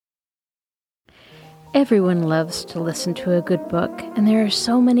Everyone loves to listen to a good book, and there are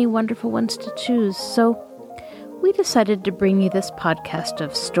so many wonderful ones to choose, so we decided to bring you this podcast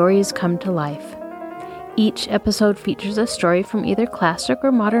of Stories Come to Life. Each episode features a story from either classic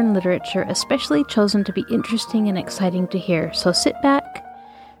or modern literature, especially chosen to be interesting and exciting to hear. So sit back,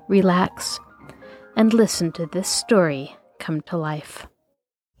 relax, and listen to this story come to life.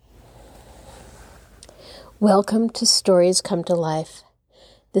 Welcome to Stories Come to Life.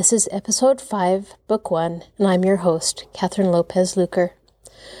 This is Episode 5, Book 1, and I'm your host, Catherine Lopez-Luker.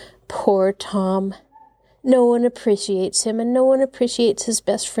 Poor Tom. No one appreciates him, and no one appreciates his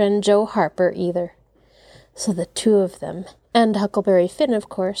best friend, Joe Harper, either. So the two of them, and Huckleberry Finn, of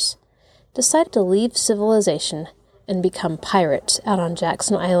course, decided to leave civilization and become pirates out on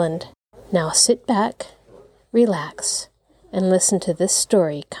Jackson Island. Now sit back, relax, and listen to this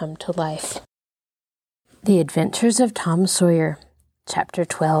story come to life. The Adventures of Tom Sawyer. Chapter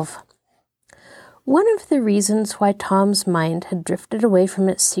 12. One of the reasons why Tom's mind had drifted away from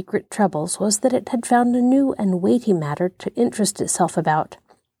its secret troubles was that it had found a new and weighty matter to interest itself about.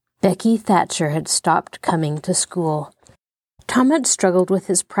 Becky Thatcher had stopped coming to school. Tom had struggled with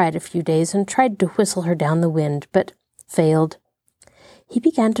his pride a few days and tried to whistle her down the wind, but failed. He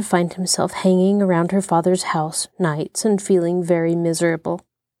began to find himself hanging around her father's house nights and feeling very miserable.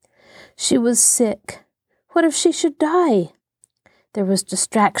 She was sick. What if she should die? There was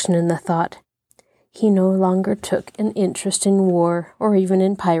distraction in the thought. He no longer took an interest in war or even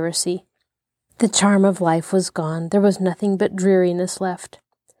in piracy. The charm of life was gone. There was nothing but dreariness left.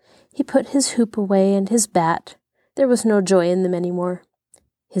 He put his hoop away and his bat. There was no joy in them any more.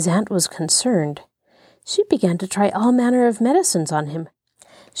 His aunt was concerned. She began to try all manner of medicines on him.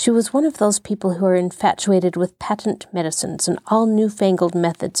 She was one of those people who are infatuated with patent medicines and all newfangled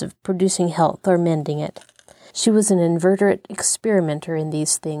methods of producing health or mending it. She was an inveterate experimenter in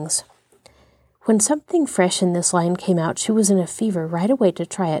these things. When something fresh in this line came out, she was in a fever right away to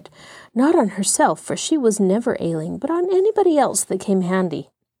try it, not on herself, for she was never ailing, but on anybody else that came handy.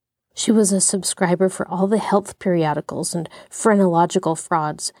 She was a subscriber for all the health periodicals and phrenological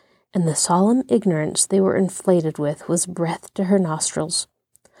frauds, and the solemn ignorance they were inflated with was breath to her nostrils.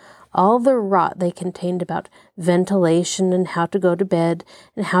 All the rot they contained about ventilation and how to go to bed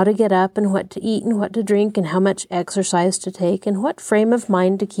and how to get up and what to eat and what to drink and how much exercise to take and what frame of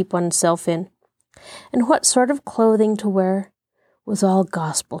mind to keep oneself in and what sort of clothing to wear was all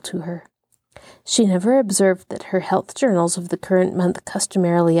gospel to her. She never observed that her health journals of the current month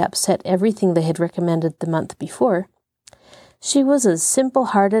customarily upset everything they had recommended the month before. She was as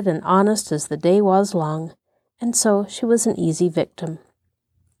simple-hearted and honest as the day was long, and so she was an easy victim.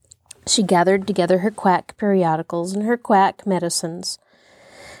 She gathered together her quack periodicals and her quack medicines,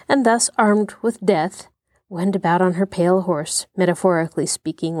 and thus, armed with death, went about on her pale horse, metaphorically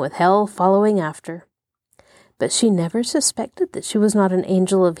speaking, with hell following after. But she never suspected that she was not an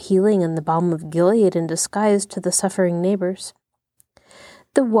angel of healing and the balm of Gilead in disguise to the suffering neighbors.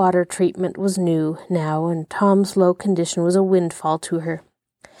 The water treatment was new now, and Tom's low condition was a windfall to her.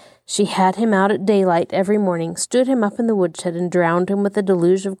 She had him out at daylight every morning, stood him up in the woodshed, and drowned him with a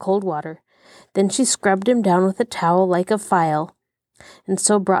deluge of cold water. Then she scrubbed him down with a towel like a file, and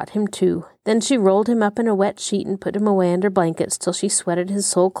so brought him to. Then she rolled him up in a wet sheet and put him away under blankets till she sweated his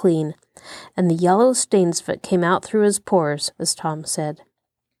soul clean, and the yellow stains of it came out through his pores, as Tom said.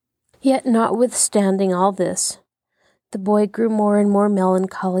 Yet notwithstanding all this, the boy grew more and more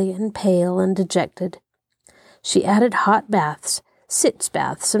melancholy and pale and dejected. She added hot baths, sitz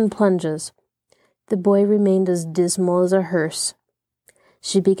baths, and plunges. The boy remained as dismal as a hearse.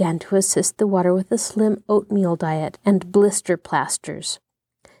 She began to assist the water with a slim oatmeal diet and blister plasters.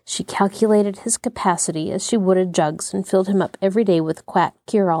 She calculated his capacity as she would a jug's and filled him up every day with quack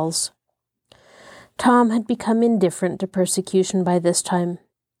cure-alls. Tom had become indifferent to persecution by this time.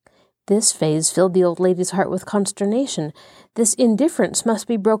 This phase filled the old lady's heart with consternation. This indifference must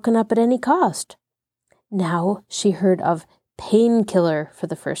be broken up at any cost. Now she heard of painkiller for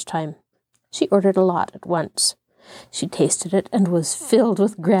the first time. She ordered a lot at once. She tasted it and was filled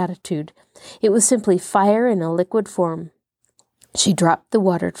with gratitude. It was simply fire in a liquid form. She dropped the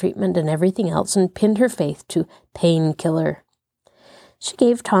water treatment and everything else and pinned her faith to painkiller. She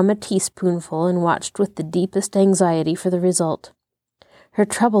gave Tom a teaspoonful and watched with the deepest anxiety for the result. Her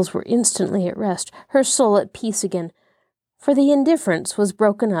troubles were instantly at rest, her soul at peace again, for the indifference was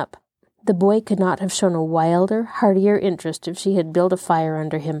broken up. The boy could not have shown a wilder, heartier interest if she had built a fire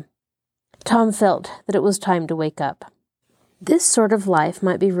under him. Tom felt that it was time to wake up. This sort of life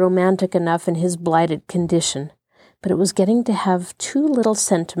might be romantic enough in his blighted condition, but it was getting to have too little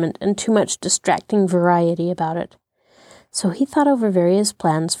sentiment and too much distracting variety about it. So he thought over various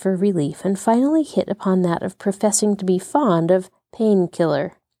plans for relief and finally hit upon that of professing to be fond of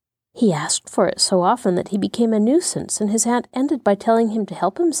painkiller. He asked for it so often that he became a nuisance, and his aunt ended by telling him to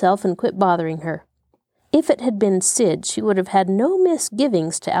help himself and quit bothering her. If it had been Sid, she would have had no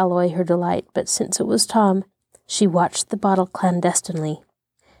misgivings to alloy her delight, but since it was Tom, she watched the bottle clandestinely.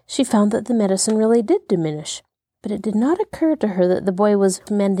 She found that the medicine really did diminish, but it did not occur to her that the boy was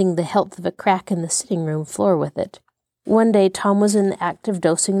mending the health of a crack in the sitting-room floor with it. One day Tom was in the act of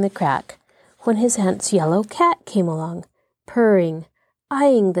dosing the crack, when his aunt's yellow cat came along, purring,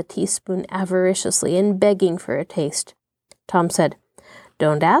 eyeing the teaspoon avariciously and begging for a taste. Tom said,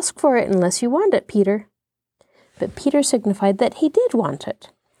 "Don't ask for it unless you want it, Peter." But Peter signified that he did want it.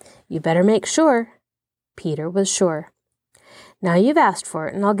 "You better make sure." Peter was sure. "Now you've asked for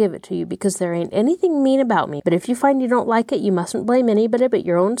it, and I'll give it to you, because there ain't anything mean about me. But if you find you don't like it, you mustn't blame anybody but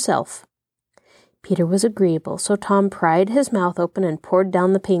your own self." Peter was agreeable, so Tom pried his mouth open and poured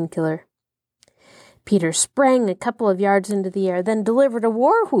down the painkiller. Peter sprang a couple of yards into the air, then delivered a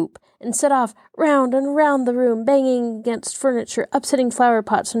war whoop and set off round and round the room, banging against furniture, upsetting flower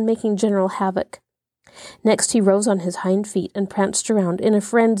pots, and making general havoc. Next he rose on his hind feet and pranced around in a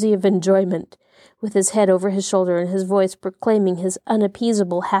frenzy of enjoyment, with his head over his shoulder and his voice proclaiming his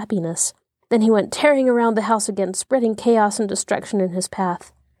unappeasable happiness. Then he went tearing around the house again, spreading chaos and destruction in his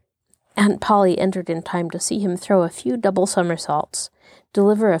path. Aunt Polly entered in time to see him throw a few double somersaults,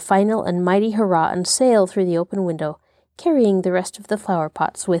 deliver a final and mighty hurrah, and sail through the open window, carrying the rest of the flower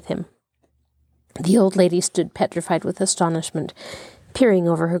pots with him. The old lady stood petrified with astonishment, peering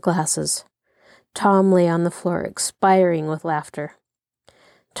over her glasses. Tom lay on the floor, expiring with laughter.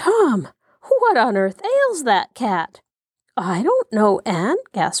 "Tom, what on earth ails that cat?" "I don't know, Aunt,"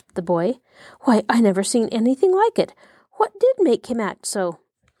 gasped the boy. "Why, I never seen anything like it. What did make him act so?"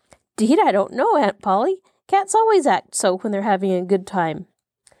 "'Deed, I don't know, Aunt Polly. Cats always act so when they're having a good time."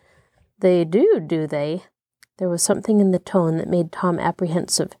 "They do they?" There was something in the tone that made Tom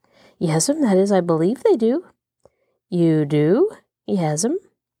apprehensive. "Yes'm, that is, I believe they do." "You do?" "Yes'm."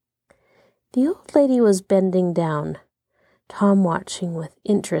 The old lady was bending down, Tom watching with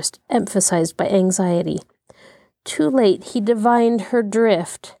interest emphasized by anxiety. Too late he divined her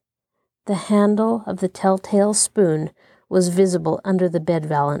drift. The handle of the telltale spoon was visible under the bed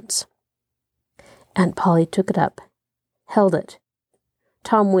valance. Aunt Polly took it up, held it.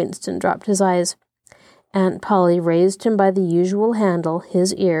 Tom winced and dropped his eyes. Aunt Polly raised him by the usual handle,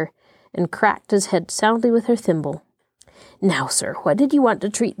 his ear, and cracked his head soundly with her thimble. "Now, sir, what did you want to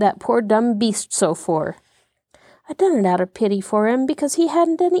treat that poor dumb beast so for?" "I done it out of pity for him, because he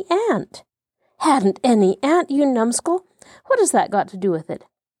hadn't any aunt." "Hadn't any aunt, you numbskull? What has that got to do with it?"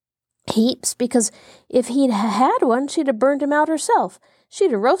 "Heaps, because if he'd had one, she'd have burned him out herself.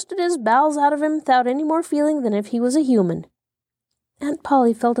 She'd have roasted his bowels out of him without any more feeling than if he was a human." Aunt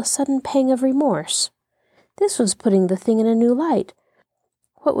Polly felt a sudden pang of remorse. This was putting the thing in a new light.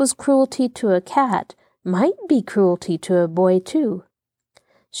 What was cruelty to a cat might be cruelty to a boy, too.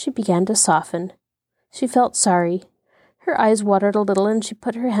 She began to soften. She felt sorry. Her eyes watered a little, and she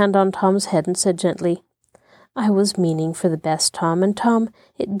put her hand on Tom's head and said gently, "I was meaning for the best, Tom, and Tom,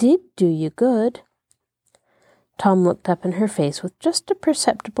 it did do you good." Tom looked up in her face with just a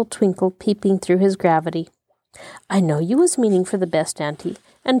perceptible twinkle peeping through his gravity. "I know you was meaning for the best, Auntie,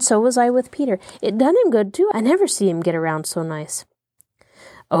 and so was I with Peter. It done him good, too. I never see him get around so nice."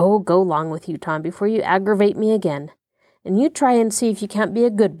 "Oh, go long with you, Tom, before you aggravate me again. And you try and see if you can't be a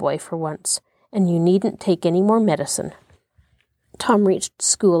good boy for once, and you needn't take any more medicine." Tom reached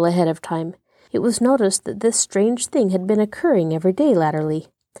school ahead of time. It was noticed that this strange thing had been occurring every day latterly,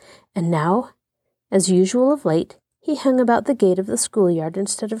 and now, as usual of late, he hung about the gate of the schoolyard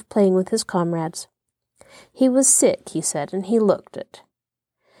instead of playing with his comrades. He was sick, he said, and he looked it.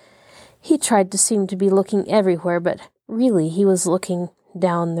 He tried to seem to be looking everywhere, but really he was looking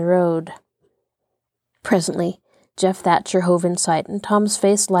down the road. Presently, Jeff Thatcher hove in sight, and Tom's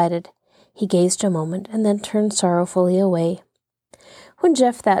face lighted. He gazed a moment, and then turned sorrowfully away. When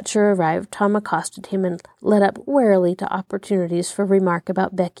Jeff Thatcher arrived, Tom accosted him and led up warily to opportunities for remark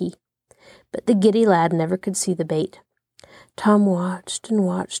about Becky. But the giddy lad never could see the bait. Tom watched and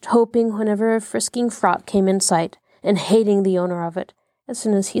watched, hoping whenever a frisking frock came in sight, and hating the owner of it, as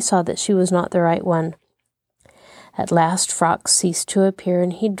soon as he saw that she was not the right one. At last frocks ceased to appear,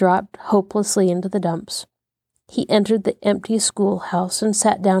 and he dropped hopelessly into the dumps. He entered the empty schoolhouse and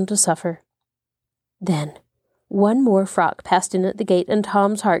sat down to suffer. Then one more frock passed in at the gate, and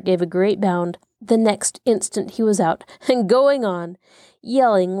Tom's heart gave a great bound. The next instant he was out, and going on,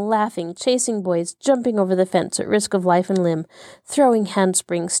 yelling, laughing, chasing boys, jumping over the fence at risk of life and limb, throwing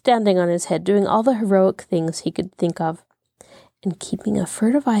handsprings, standing on his head, doing all the heroic things he could think of. and keeping a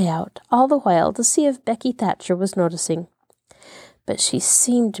furtive eye out, all the while to see if Becky Thatcher was noticing. But she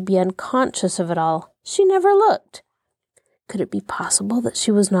seemed to be unconscious of it all. She never looked. Could it be possible that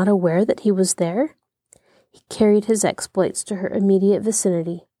she was not aware that he was there? He carried his exploits to her immediate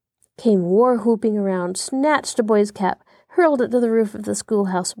vicinity, came war-whooping around, snatched a boy's cap, hurled it to the roof of the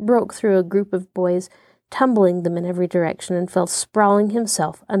schoolhouse, broke through a group of boys, tumbling them in every direction, and fell sprawling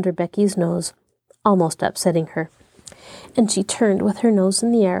himself under Becky's nose, almost upsetting her. And she turned with her nose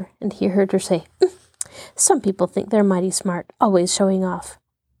in the air, and he heard her say, "Some people think they're mighty smart, always showing off."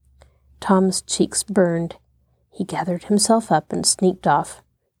 Tom's cheeks burned. He gathered himself up and sneaked off,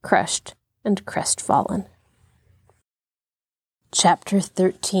 crushed and crestfallen. Chapter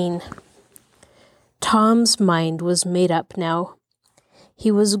 13. Tom's mind was made up now. He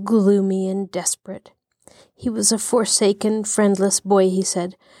was gloomy and desperate. He was a forsaken, friendless boy, he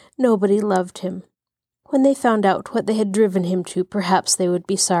said. Nobody loved him. When they found out what they had driven him to, perhaps they would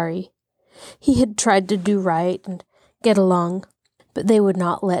be sorry. He had tried to do right and get along, but they would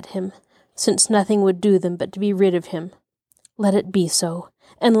not let him, since nothing would do them but to be rid of him. Let it be so,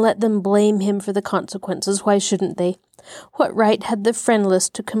 and let them blame him for the consequences. Why shouldn't they? What right had the friendless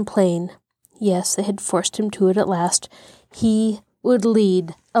to complain? Yes, they had forced him to it at last. He would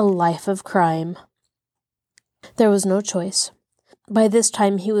lead a life of crime. There was no choice. By this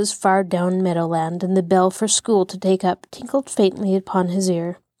time he was far down Meadowland, and the bell for school to take up tinkled faintly upon his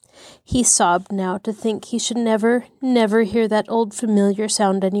ear. He sobbed now to think he should never, never hear that old familiar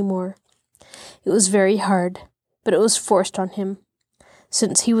sound any more. It was very hard, but it was forced on him.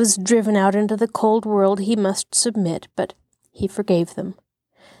 Since he was driven out into the cold world, he must submit, but he forgave them.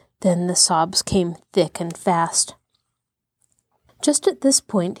 Then the sobs came thick and fast. Just at this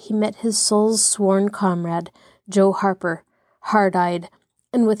point he met his soul's sworn comrade, Joe Harper, hard-eyed,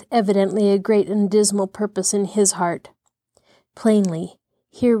 and with evidently a great and dismal purpose in his heart. Plainly,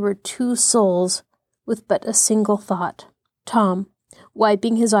 here were two souls with but a single thought. Tom,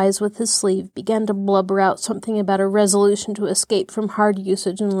 wiping his eyes with his sleeve, began to blubber out something about a resolution to escape from hard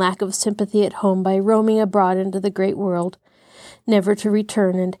usage and lack of sympathy at home by roaming abroad into the great world, never to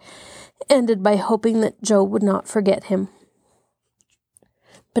return, and ended by hoping that Joe would not forget him.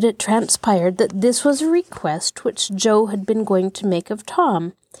 But it transpired that this was a request which Joe had been going to make of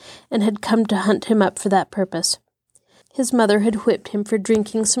Tom, and had come to hunt him up for that purpose. His mother had whipped him for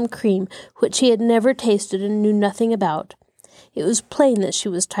drinking some cream which he had never tasted and knew nothing about. It was plain that she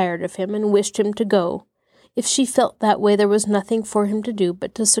was tired of him and wished him to go. If she felt that way, there was nothing for him to do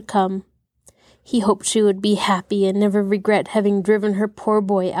but to succumb. He hoped she would be happy and never regret having driven her poor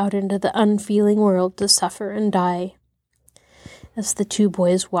boy out into the unfeeling world to suffer and die. As the two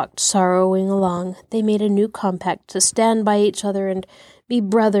boys walked sorrowing along, they made a new compact to stand by each other and be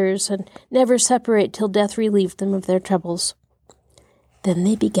brothers and never separate till death relieved them of their troubles. Then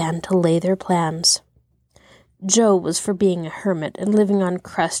they began to lay their plans. Joe was for being a hermit and living on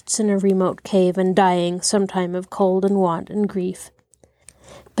crusts in a remote cave and dying sometime of cold and want and grief.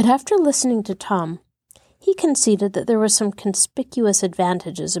 But after listening to Tom, he conceded that there were some conspicuous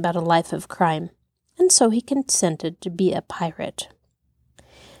advantages about a life of crime, and so he consented to be a pirate.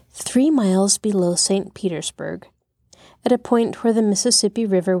 3 miles below St. Petersburg, at a point where the Mississippi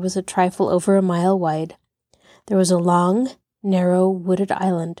River was a trifle over a mile wide, there was a long, narrow, wooded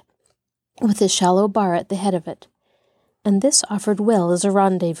island, with a shallow bar at the head of it, and this offered well as a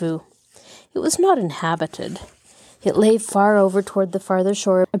rendezvous. It was not inhabited. It lay far over toward the farther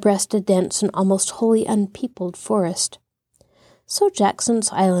shore, abreast a dense and almost wholly unpeopled forest. So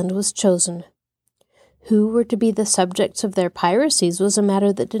Jackson's Island was chosen. Who were to be the subjects of their piracies was a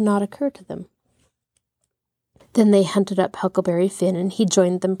matter that did not occur to them. Then they hunted up Huckleberry Finn, and he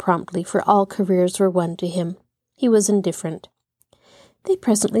joined them promptly, for all careers were one to him. He was indifferent. They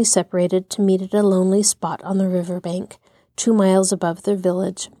presently separated to meet at a lonely spot on the river bank, 2 miles above their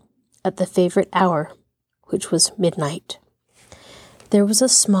village, at the favorite hour, which was midnight. There was a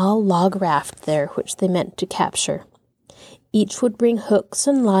small log raft there which they meant to capture. Each would bring hooks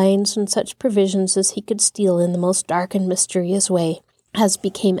and lines and such provisions as he could steal in the most dark and mysterious way, as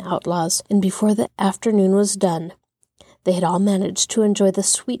became outlaws, and before the afternoon was done, they had all managed to enjoy the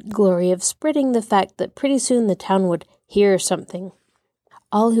sweet glory of spreading the fact that pretty soon the town would hear something.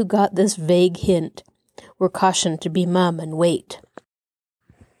 All who got this vague hint were cautioned to be mum and wait.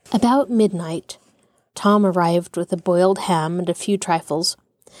 About midnight, Tom arrived with a boiled ham and a few trifles,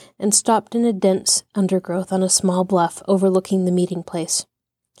 and stopped in a dense undergrowth on a small bluff overlooking the meeting place.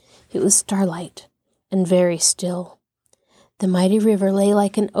 It was starlight, and very still. The mighty river lay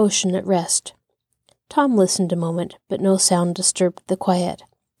like an ocean at rest. Tom listened a moment, but no sound disturbed the quiet.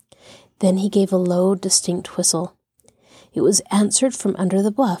 Then he gave a low, distinct whistle. It was answered from under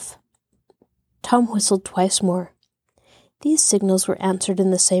the bluff. Tom whistled twice more. These signals were answered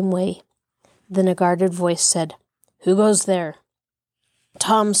in the same way. Then a guarded voice said, "Who goes there?"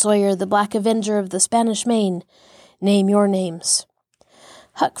 "Tom Sawyer, the Black Avenger of the Spanish Main. Name your names."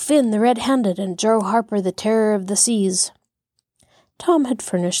 "Huck Finn, the Red-Handed, and Joe Harper, the Terror of the Seas." Tom had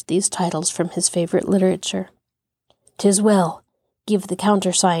furnished these titles from his favorite literature. "'Tis well. Give the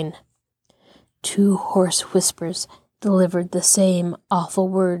countersign." Two hoarse whispers delivered the same awful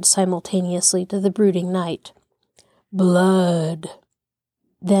words simultaneously to the brooding night. "Blood."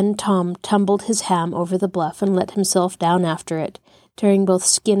 Then Tom tumbled his ham over the bluff and let himself down after it, tearing both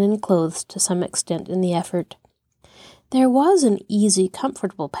skin and clothes to some extent in the effort. There was an easy,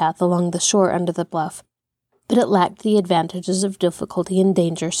 comfortable path along the shore under the bluff, but it lacked the advantages of difficulty and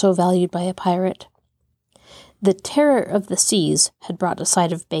danger so valued by a pirate. The Terror of the Seas had brought a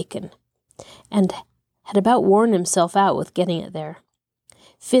side of bacon, and had about worn himself out with getting it there.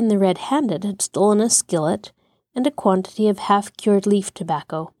 Finn the Red-Handed had stolen a skillet and a quantity of half-cured leaf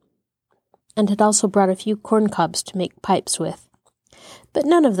tobacco, and had also brought a few corn cobs to make pipes with. But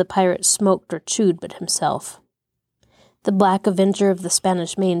none of the pirates smoked or chewed but himself. The Black Avenger of the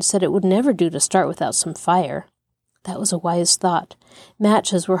Spanish Main said it would never do to start without some fire. That was a wise thought.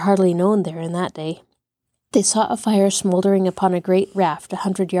 Matches were hardly known there in that day. They saw a fire smouldering upon a great raft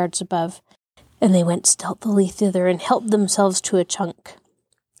 100 yards above, and they went stealthily thither and helped themselves to a chunk.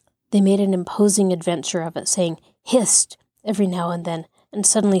 They made an imposing adventure of it, saying "hist" every now and then, and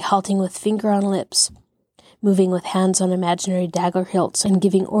suddenly halting with finger on lips, moving with hands on imaginary dagger hilts, and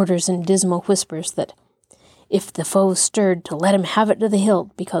giving orders in dismal whispers that, if the foe stirred, to let him have it to the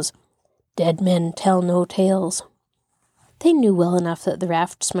hilt, because dead men tell no tales. They knew well enough that the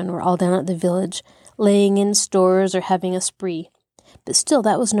raftsmen were all down at the village, laying in stores or having a spree, but still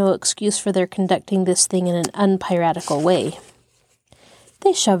that was no excuse for their conducting this thing in an unpiratical way.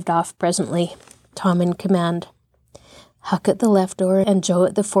 They shoved off presently, Tom in command, Huck at the left oar and Joe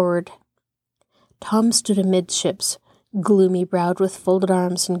at the forward. Tom stood amidships, gloomy-browed with folded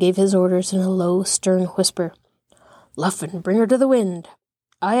arms, and gave his orders in a low, stern whisper. "Luff and bring her to the wind."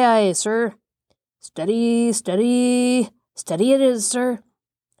 "Aye, aye, sir." "Steady, steady, steady it is, sir."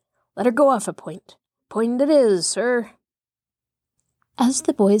 "Let her go off a point." "Point it is, sir." As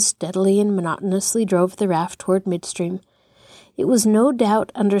the boys steadily and monotonously drove the raft toward midstream, it was no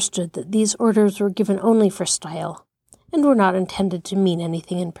doubt understood that these orders were given only for style, and were not intended to mean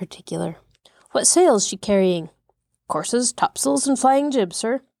anything in particular. "What sail's she carrying?" "Courses, topsails, and flying jib,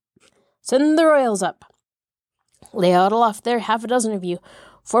 sir." "Send the royals up." "Lay out aloft there, 6 of you.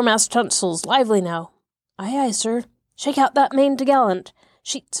 Foremast topsails, lively now." "Aye, aye, sir." "Shake out that main t'gallant.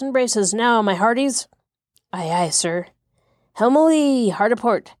 Sheets and braces now, my hearties." "Aye, aye, sir." "Helm a lee, hard a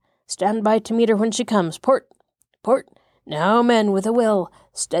port. Stand by to meet her when she comes. Port, port. Now, men, with a will.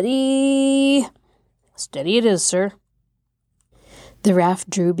 Steady." "Steady it is, sir." The raft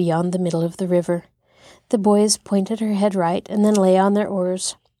drew beyond the middle of the river. The boys pointed her head right and then lay on their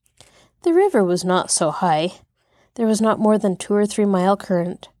oars. The river was not so high. There was not more than 2 or 3 mile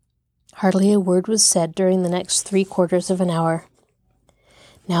current. Hardly a word was said during the next 3/4 of an hour.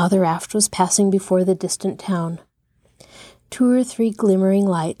 Now the raft was passing before the distant town. 2 or 3 glimmering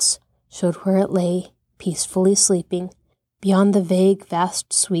lights showed where it lay, peacefully sleeping, beyond the vague,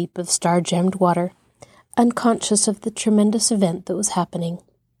 vast sweep of star-gemmed water, unconscious of the tremendous event that was happening.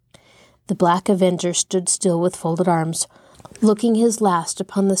 The Black Avenger stood still with folded arms, looking his last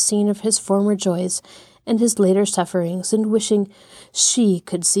upon the scene of his former joys and his later sufferings, and wishing she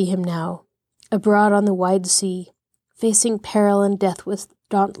could see him now, abroad on the wide sea, facing peril and death with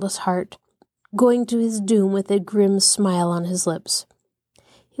dauntless heart, going to his doom with a grim smile on his lips.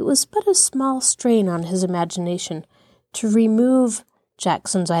 It was but a small strain on his imagination to remove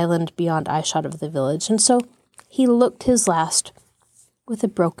Jackson's Island beyond eyeshot of the village, and so he looked his last with a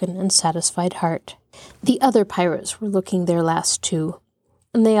broken and satisfied heart. The other pirates were looking their last too,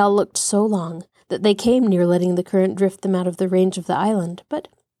 and they all looked so long that they came near letting the current drift them out of the range of the island, but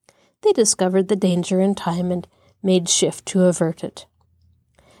they discovered the danger in time and made shift to avert it.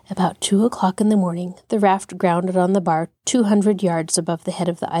 About 2 o'clock in the morning, the raft grounded on the bar 200 yards above the head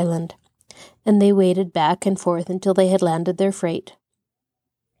of the island, and they waded back and forth until they had landed their freight.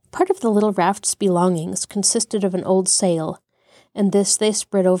 Part of the little raft's belongings consisted of an old sail, and this they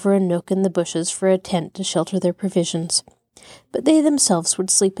spread over a nook in the bushes for a tent to shelter their provisions, but they themselves would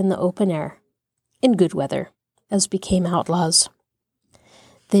sleep in the open air, in good weather, as became outlaws.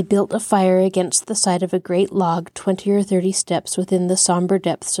 They built a fire against the side of a great log 20 or 30 steps within the somber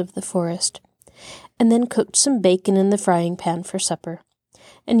depths of the forest, and then cooked some bacon in the frying pan for supper,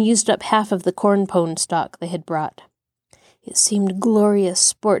 and used up half of the corn pone stock they had brought. It seemed glorious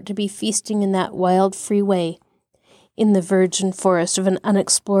sport to be feasting in that wild, free way, in the virgin forest of an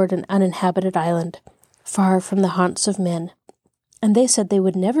unexplored and uninhabited island, far from the haunts of men. And they said they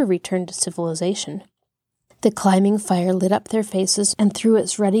would never return to civilization. The climbing fire lit up their faces and threw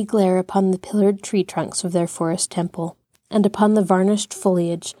its ruddy glare upon the pillared tree trunks of their forest temple, and upon the varnished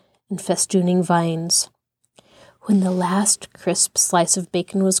foliage and festooning vines. When the last crisp slice of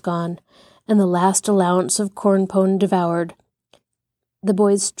bacon was gone, and the last allowance of corn pone devoured, the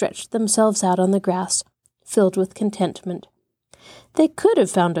boys stretched themselves out on the grass, filled with contentment. They could have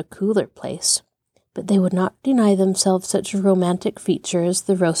found a cooler place, but they would not deny themselves such a romantic feature as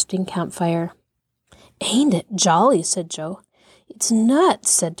the roasting campfire. "Ain't it jolly?" said Joe. "It's nuts,"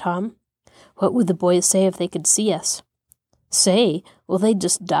 said Tom. "What would the boys say if they could see us?" "Say? Well, they'd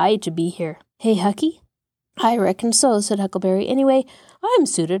just die to be here. Hey, Hucky?" "I reckon so," said Huckleberry. "Anyway, I'm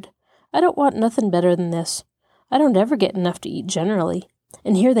suited. I don't want nothing better than this. I don't ever get enough to eat generally,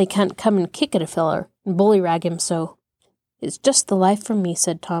 and here they can't come and kick at a feller and bullyrag him so." "It's just the life for me,"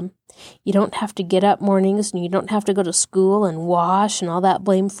 said Tom. "You don't have to get up mornings, and you don't have to go to school and wash and all that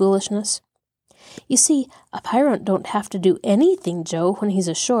blame foolishness. You see, a pirate don't have to do anything, Joe, when he's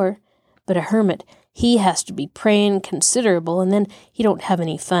ashore, but a hermit, he has to be praying considerable, and then he don't have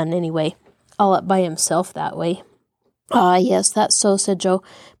any fun anyway, all up by himself that way." "Ah, yes, that's so," said Joe,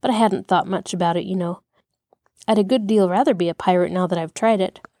 "but I hadn't thought much about it, you know. I'd a good deal rather be a pirate now that I've tried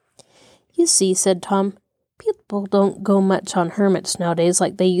it." "You see," said Tom, "people don't go much on hermits nowadays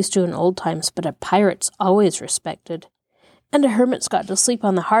like they used to in old times, but a pirate's always respected. And a hermit's got to sleep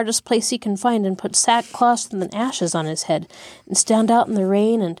on the hardest place he can find and put sackcloth and ashes on his head and stand out in the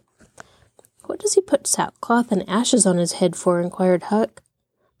rain and—" "What does he put sackcloth and ashes on his head for?" inquired Huck.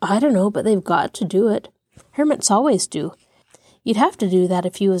 "I don't know, but they've got to do it. Hermits always do. You'd have to do that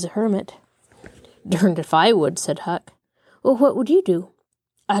if you was a hermit." "Derned if I would," said Huck. "Well, what would you do?"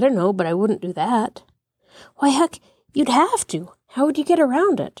 "I don't know, but I wouldn't do that." "Why, Huck, you'd have to. How would you get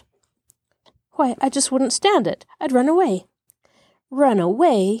around it?" "Why, I just wouldn't stand it. I'd run away." "Run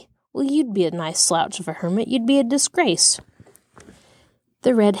away? Well, you'd be a nice slouch of a hermit. You'd be a disgrace."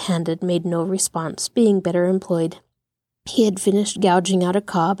 The red-handed made no response, being better employed. He had finished gouging out a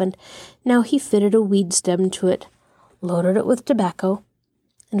cob, and now he fitted a weed stem to it, loaded it with tobacco,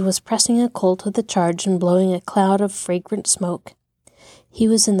 and was pressing a coal to the charge and blowing a cloud of fragrant smoke. He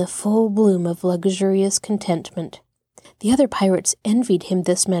was in the full bloom of luxurious contentment. The other pirates envied him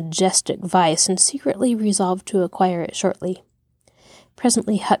this majestic vice and secretly resolved to acquire it shortly.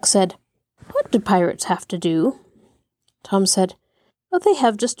 Presently Huck said, "What do pirates have to do?" Tom said, "Oh, they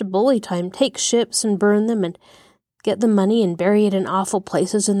have just a bully time, take ships and burn them and get the money and bury it in awful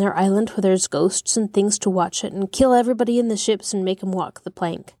places in their island where there's ghosts and things to watch it, and kill everybody in the ships and make 'em walk the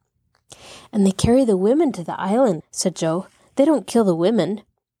plank." "And they carry the women to the island," said Joe. "They don't kill the women."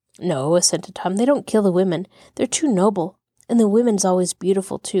 "No," assented Tom, "they don't kill the women. They're too noble, and the women's always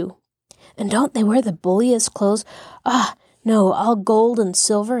beautiful, too." "And don't they wear the bulliest clothes? Ah, no, all gold and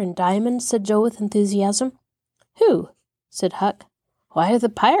silver and diamonds," said Joe with enthusiasm. "Who?" said Huck. "Why, the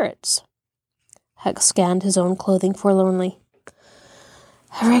pirates." Huck scanned his own clothing forlornly.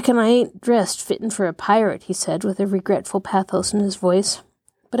 "I reckon I ain't dressed fittin' for a pirate," he said, with a regretful pathos in his voice.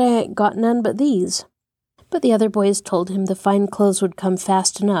 "But I ain't got none but these." But the other boys told him the fine clothes would come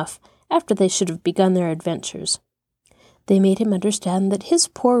fast enough after they should have begun their adventures. They made him understand that his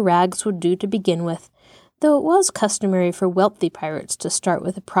poor rags would do to begin with, though it was customary for wealthy pirates to start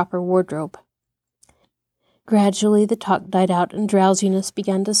with a proper wardrobe. Gradually the talk died out, and drowsiness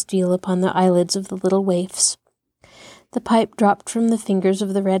began to steal upon the eyelids of the little waifs. The pipe dropped from the fingers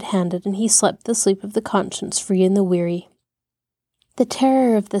of the red-handed, and he slept the sleep of the conscience-free and the weary. The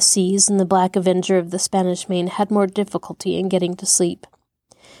terror of the seas and the black avenger of the Spanish Main had more difficulty in getting to sleep.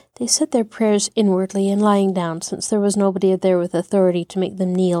 They said their prayers inwardly and lying down, since there was nobody there with authority to make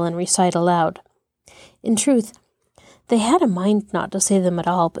them kneel and recite aloud. In truth, they had a mind not to say them at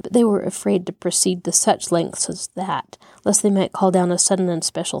all, but they were afraid to proceed to such lengths as that, lest they might call down a sudden and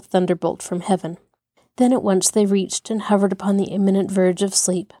special thunderbolt from heaven. Then at once they reached and hovered upon the imminent verge of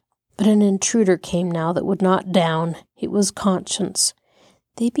sleep. But an intruder came now that would not down. It was conscience.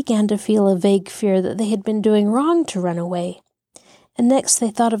 They began to feel a vague fear that they had been doing wrong to run away. And next they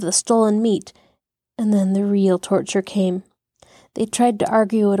thought of the stolen meat, and then the real torture came. They tried to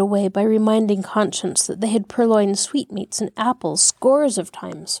argue it away by reminding conscience that they had purloined sweetmeats and apples scores of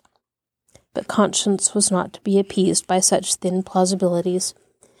times. But conscience was not to be appeased by such thin plausibilities.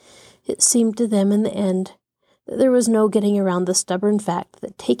 It seemed to them in the end that there was no getting around the stubborn fact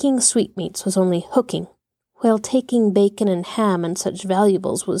that taking sweetmeats was only hooking, while taking bacon and ham and such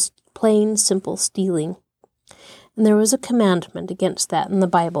valuables was plain, simple stealing. and there was a commandment against that in the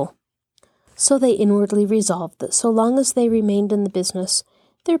Bible. So they inwardly resolved that so long as they remained in the business,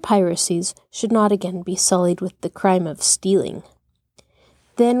 their piracies should not again be sullied with the crime of stealing.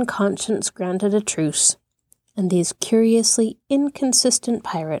 Then conscience granted a truce, and these curiously inconsistent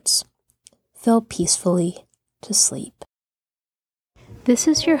pirates fell peacefully to sleep. This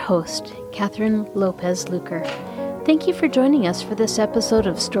is your host, Catherine Lopez Luker. Thank you for joining us for this episode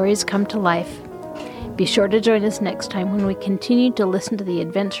of Stories Come to Life. Be sure to join us next time when we continue to listen to the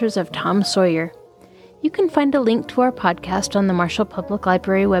adventures of Tom Sawyer. You can find a link to our podcast on the Marshall Public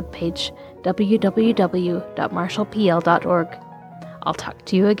Library webpage, www.marshallpl.org. I'll talk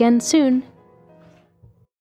to you again soon.